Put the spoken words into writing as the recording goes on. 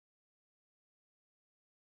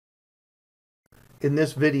In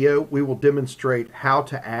this video, we will demonstrate how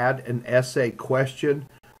to add an essay question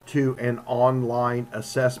to an online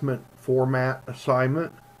assessment format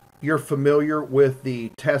assignment. You're familiar with the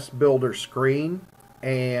test builder screen,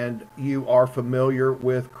 and you are familiar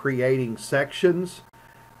with creating sections,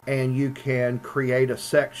 and you can create a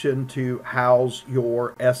section to house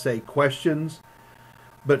your essay questions.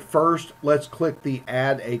 But first, let's click the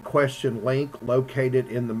Add a Question link located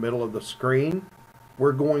in the middle of the screen.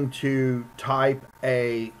 We're going to type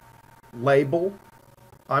a label.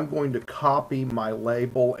 I'm going to copy my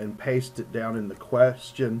label and paste it down in the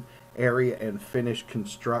question area and finish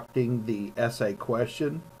constructing the essay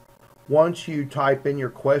question. Once you type in your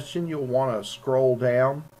question, you'll want to scroll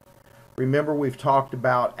down. Remember, we've talked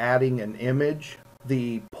about adding an image.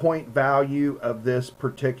 The point value of this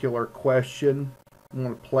particular question I'm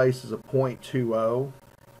going to place as a 0.20.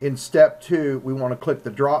 In step 2, we want to click the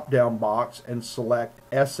drop-down box and select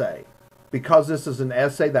Essay. Because this is an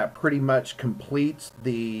essay, that pretty much completes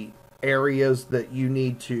the areas that you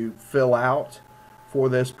need to fill out for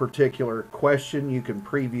this particular question. You can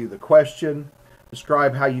preview the question,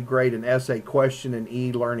 describe how you grade an essay question in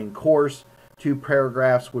e-learning course. 2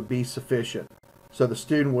 paragraphs would be sufficient. So the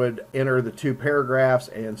student would enter the 2 paragraphs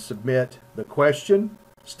and submit the question.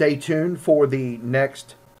 Stay tuned for the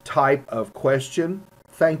next type of question.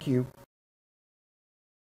 Thank you.